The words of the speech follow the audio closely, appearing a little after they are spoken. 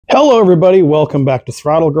Hello everybody, welcome back to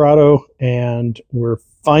Throttle Grotto, and we're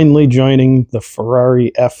finally joining the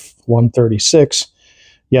Ferrari F136.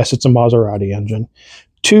 Yes, it's a Maserati engine,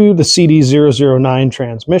 to the CD009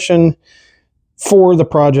 transmission for the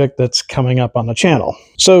project that's coming up on the channel.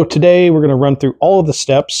 So today we're going to run through all of the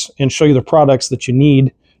steps and show you the products that you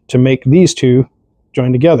need to make these two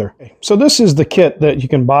join together. So this is the kit that you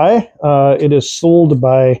can buy. It is sold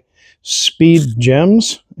by Speed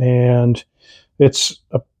Gems, and it's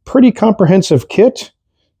a pretty comprehensive kit.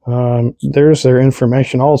 There's their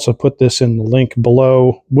information. I'll also put this in the link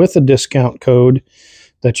below with a discount code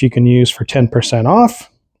that you can use for 10%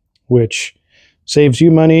 off, which saves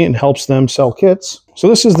you money and helps them sell kits. So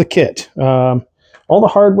this is the kit. All the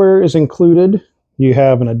hardware is included. You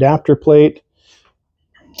have an adapter plate.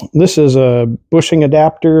 This is a bushing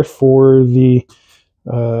adapter for the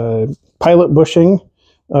pilot bushing.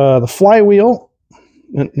 The flywheel.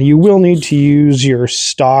 And you will need to use your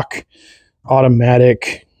stock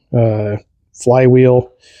automatic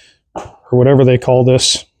flywheel, or whatever they call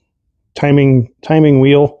this, timing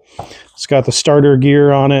wheel. It's got the starter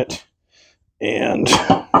gear on it, and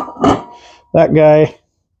that guy,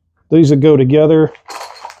 these that go together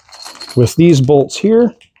with these bolts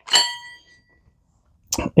here.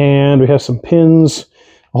 And we have some pins,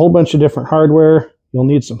 a whole bunch of different hardware. You'll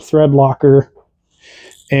need some thread locker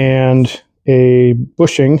and a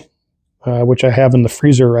bushing, which I have in the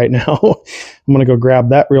freezer right now. I'm going to go grab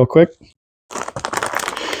that real quick.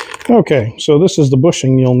 Okay, so this is the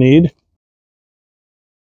bushing you'll need.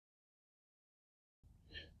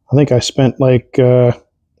 I think I spent like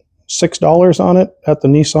 $6 on it at the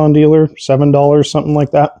Nissan dealer, $7, something like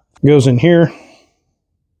that. Goes in here,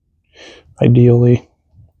 ideally.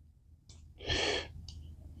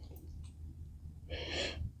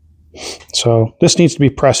 So this needs to be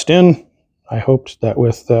pressed in. I hoped that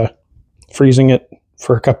with freezing it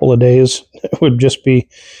for a couple of days, it would just be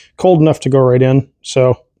cold enough to go right in. So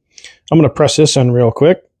I'm going to press this in real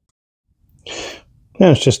quick. And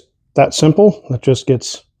it's just that simple. That just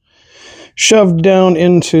gets shoved down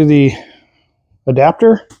into the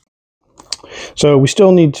adapter. So we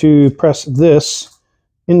still need to press this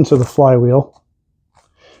into the flywheel.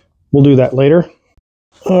 We'll do that later.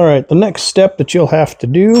 All right, the next step that you'll have to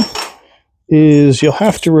do is you'll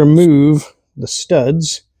have to remove the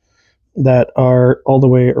studs that are all the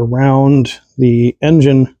way around the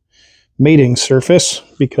engine mating surface,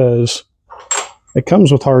 because it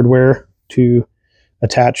comes with hardware to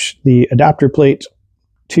attach the adapter plate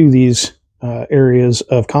to these areas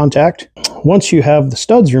of contact. Once you have the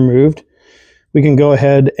studs removed, we can go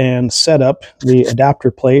ahead and set up the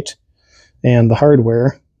adapter plate and the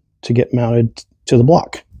hardware to get mounted to the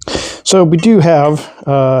block. So we do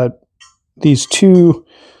have these two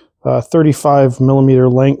 35 millimeter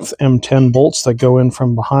length M10 bolts that go in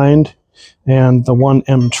from behind, and the one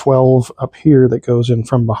M12 up here that goes in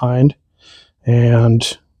from behind.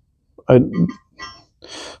 And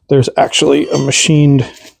there's actually a machined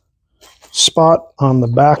spot on the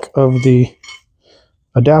back of the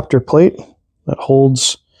adapter plate that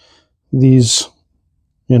holds these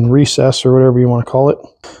in recess, or whatever you want to call it,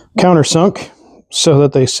 countersunk, so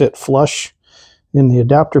that they sit flush in the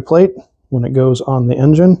adapter plate when it goes on the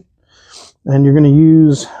engine. And you're going to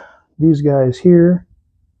use these guys here,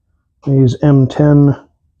 these M10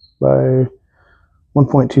 by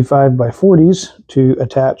 1.25 by 40s, to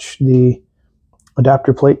attach the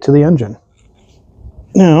adapter plate to the engine.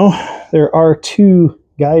 Now, there are two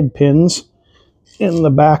guide pins in the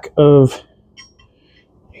back of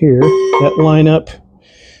here that line up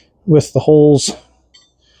with the holes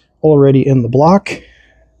already in the block.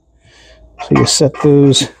 So you set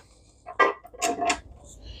those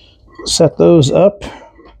up.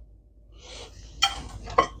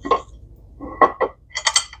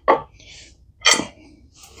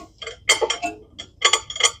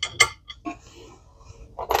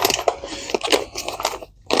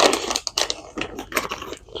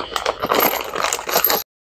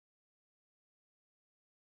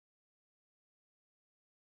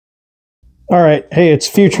 All right, hey, it's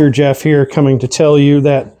Future Jeff here, coming to tell you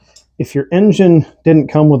that if your engine didn't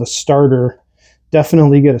come with a starter,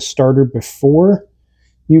 definitely get a starter before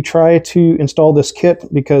you try to install this kit,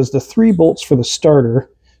 because the 3 bolts for the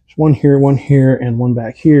starter, one here, and one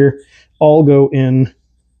back here, all go in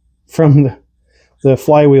from the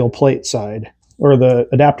flywheel plate side, or the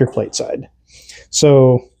adapter plate side.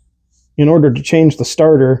 So in order to change the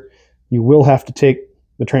starter, you will have to take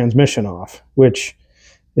the transmission off, which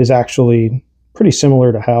is actually pretty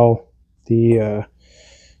similar to how the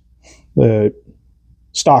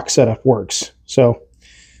stock setup works. So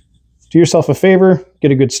do yourself a favor,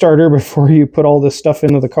 get a good starter before you put all this stuff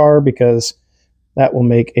into the car, because that will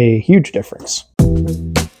make a huge difference.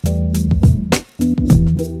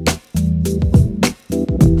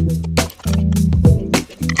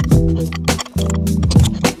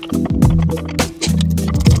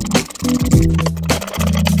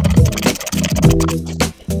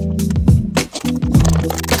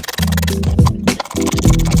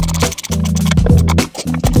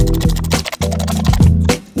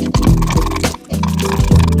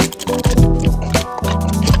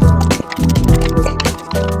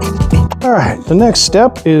 All right, the next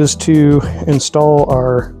step is to install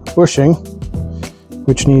our bushing,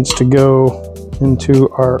 which needs to go into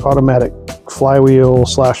our automatic flywheel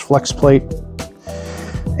slash flex plate.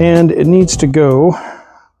 And it needs to go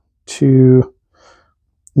to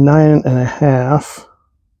 9.5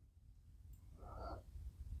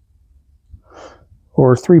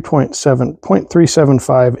 or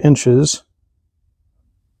 0.375 inches.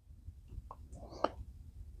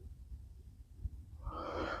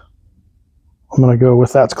 I'm going to go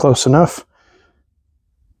with that's close enough.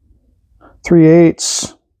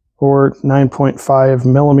 3/8 or 9.5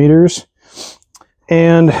 millimeters.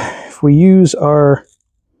 And if we use our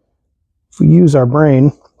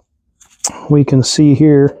brain, we can see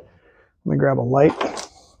here, let me grab a light,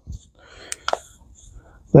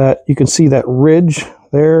 that you can see that ridge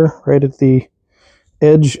there right at the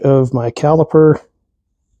edge of my caliper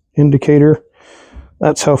indicator.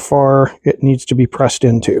 That's how far it needs to be pressed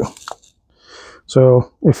into.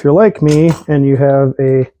 So if you're like me and you have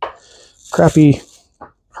a crappy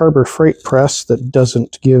Harbor Freight press that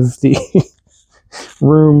doesn't give the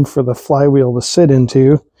room for the flywheel to sit into,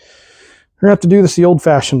 you're gonna have to do this the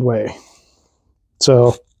old-fashioned way.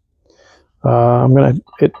 So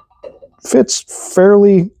it fits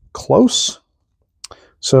fairly close.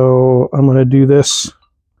 So I'm gonna do this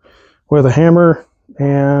with a hammer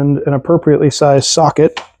and an appropriately sized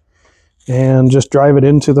socket and just drive it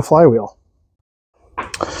into the flywheel.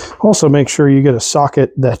 Also, make sure you get a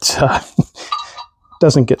socket that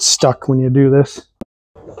doesn't get stuck when you do this.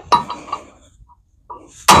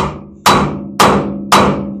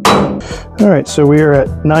 All right, so we are at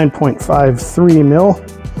 9.53 mil.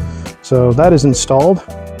 So that is installed.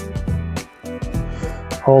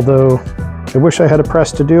 Although I wish I had a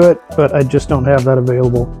press to do it, but I just don't have that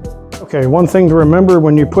available. Okay, one thing to remember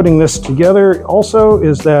when you're putting this together also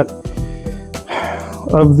is that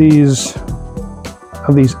of these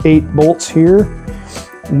 8 bolts here,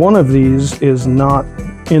 one of these is not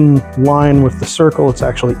in line with the circle. It's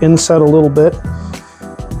actually inset a little bit.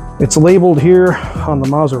 It's labeled here on the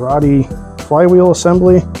Maserati flywheel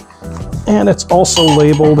assembly, and it's also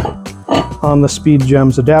labeled on the Speed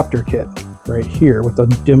Gems adapter kit right here with a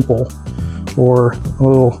dimple or a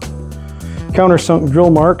little countersunk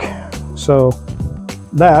drill mark. So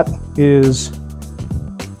that is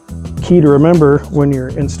key to remember when you're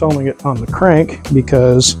installing it on the crank,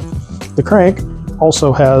 because the crank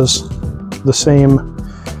also has the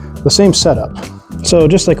same setup. So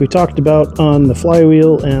just like we talked about on the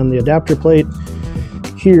flywheel and the adapter plate,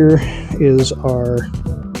 here is our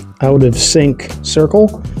out of sync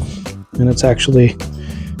circle, and it's actually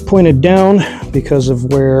pointed down because of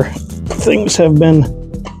where things have been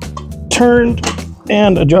turned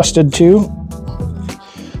and adjusted to.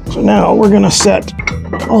 So now we're going to set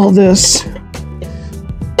all this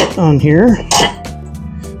on here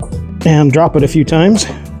and drop it a few times.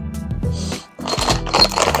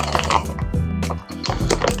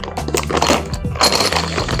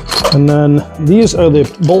 And then these are the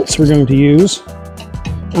bolts we're going to use.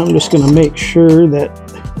 I'm just going to make sure that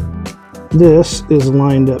this is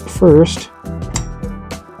lined up first.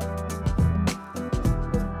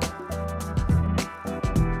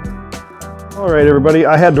 All right, everybody,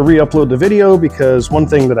 I had to re-upload the video because one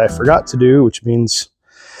thing that I forgot to do, which means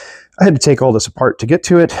I had to take all this apart to get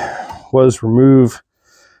to it, was remove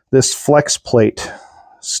this flex plate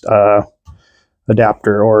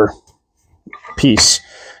adapter or piece.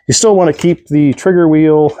 You still want to keep the trigger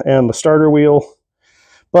wheel and the starter wheel,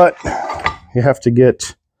 but you have to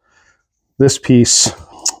get this piece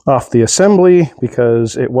off the assembly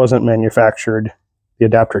because it wasn't manufactured, the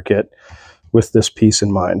adapter kit, with this piece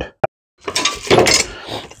in mind.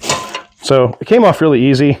 So it came off really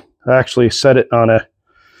easy. I actually set it on a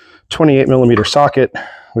 28mm socket,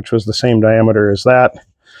 which was the same diameter as that,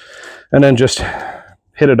 and then just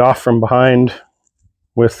hit it off from behind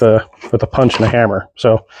with a punch and a hammer.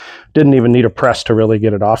 So didn't even need a press to really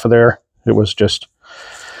get it off of there. It was just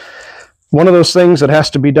one of those things that has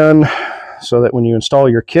to be done so that when you install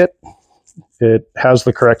your kit, it has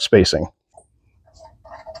the correct spacing.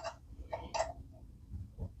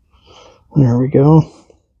 There we go.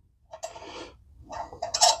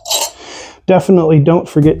 Definitely don't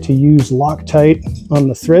forget to use Loctite on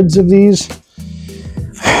the threads of these.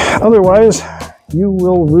 Otherwise, you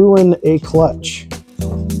will ruin a clutch.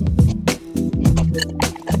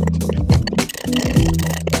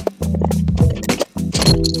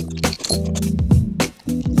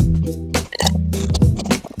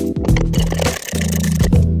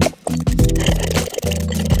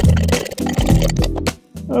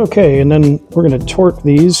 Okay, and then we're going to torque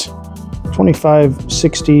these 25,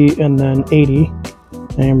 60, and then 80.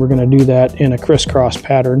 And we're going to do that in a crisscross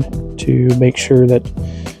pattern to make sure that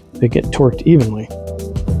they get torqued evenly.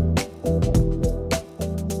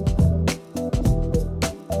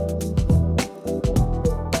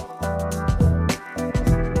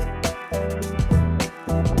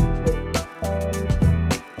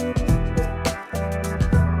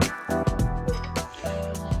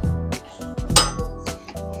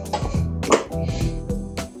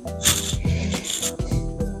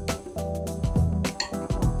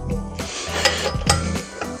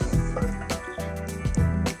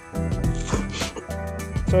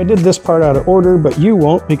 So I did this part out of order, but you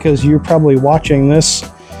won't because you're probably watching this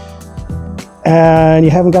and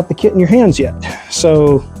you haven't got the kit in your hands yet.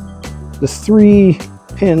 So the 3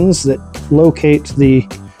 pins that locate the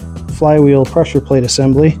flywheel pressure plate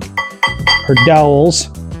assembly are dowels.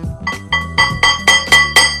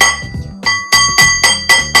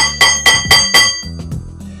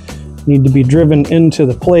 Need to be driven into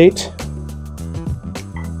the plate.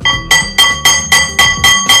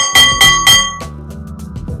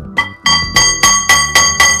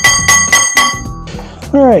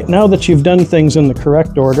 All right, now that you've done things in the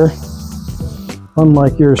correct order,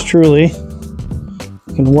 unlike yours truly,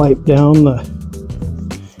 you can wipe down the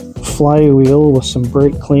flywheel with some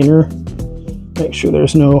brake cleaner. Make sure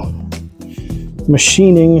there's no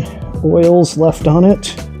machining oils left on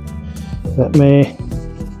it that may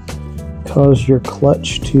cause your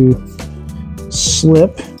clutch to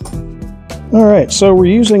slip. All right, so we're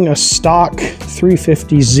using a stock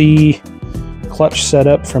 350Z clutch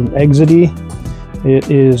setup from Exity.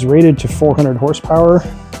 It is rated to 400 horsepower.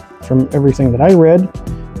 From everything that I read,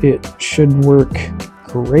 it should work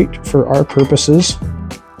great for our purposes.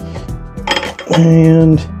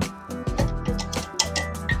 And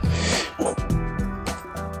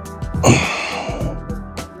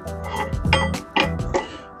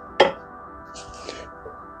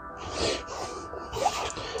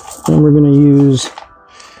then we're going to use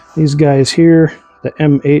these guys here, the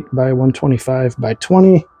M8 by 125 by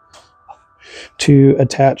 20. To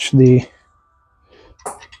attach the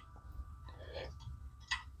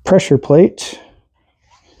pressure plate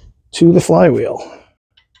to the flywheel.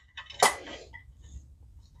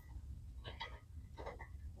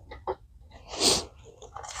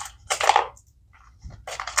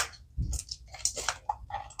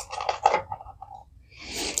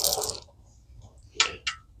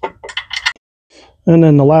 And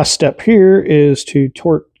then the last step here is to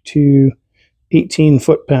torque to 18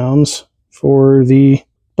 foot-pounds for the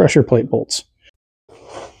pressure plate bolts.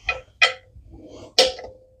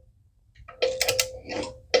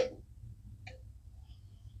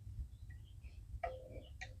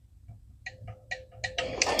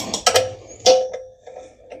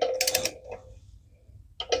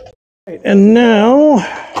 And now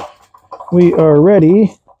we are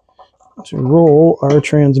ready to roll our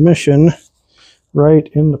transmission right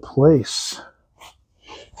into place.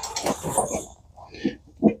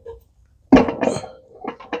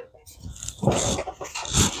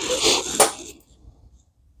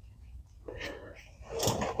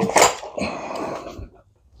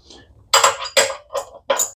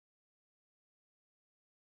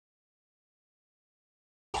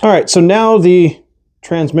 All right, so now the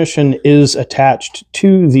transmission is attached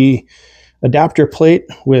to the adapter plate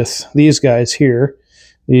with these guys here,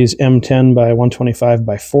 these M10 by 125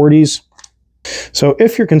 by 40s. So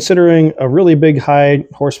if you're considering a really big high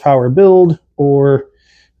horsepower build or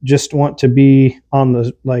just want to be on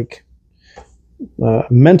the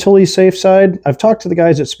mentally safe side, I've talked to the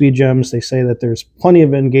guys at Speed Gems. They say that there's plenty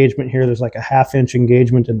of engagement here. There's like a 1/2 inch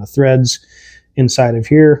engagement in the threads inside of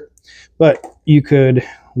here, but you could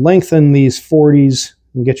lengthen these 40s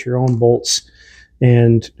and get your own bolts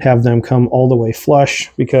and have them come all the way flush,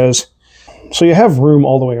 because so you have room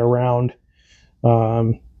all the way around.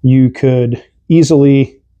 You could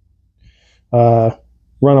easily run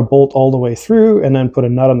a bolt all the way through and then put a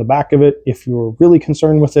nut on the back of it if you were really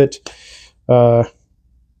concerned with it. But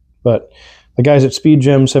the guys at Speed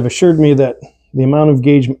Gems have assured me that the amount of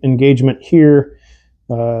engagement here,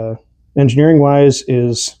 engineering-wise,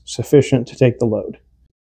 is sufficient to take the load.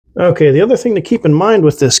 Okay, the other thing to keep in mind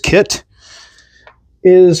with this kit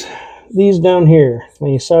is these down here. Now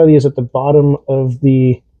you saw these at the bottom of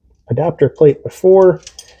the adapter plate before,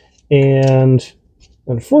 and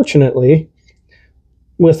unfortunately,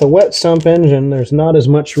 with a wet sump engine, there's not as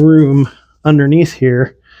much room underneath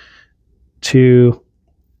here to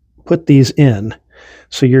put these in.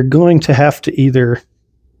 So you're going to have to either,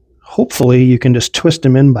 hopefully you can just twist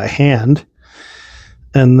them in by hand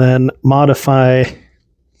and then modify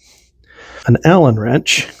an Allen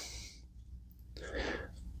wrench.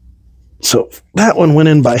 So that one went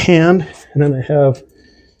in by hand, and then I have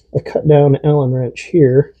a cut down Allen wrench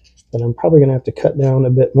here that I'm probably going to have to cut down a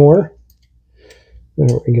bit more.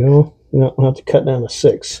 There we go. No, I'll have to cut down a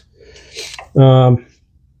 6.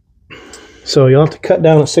 So you'll have to cut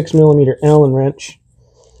down a 6mm Allen wrench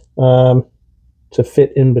to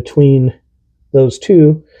fit in between those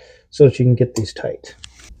two so that you can get these tight.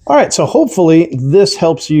 All right, so hopefully this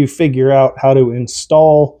helps you figure out how to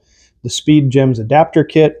install the Speed Gems adapter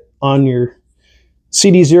kit on your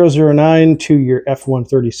CD009 to your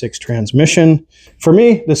F136 transmission. For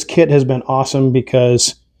me, this kit has been awesome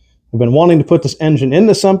because I've been wanting to put this engine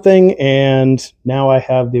into something, and now I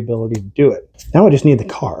have the ability to do it. Now I just need the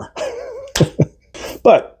car.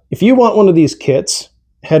 But if you want one of these kits,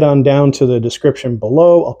 head on down to the description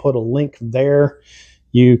below. I'll put a link there.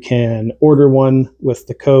 You can order one with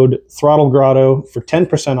the code THROTTLEGROTTO for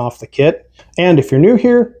 10% off the kit. And if you're new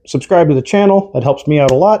here, subscribe to the channel. That helps me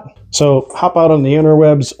out a lot. So hop out on the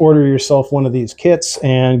interwebs, order yourself one of these kits,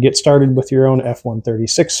 and get started with your own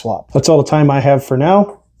F136 swap. That's all the time I have for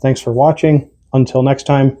now. Thanks for watching. Until next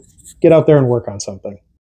time, get out there and work on something.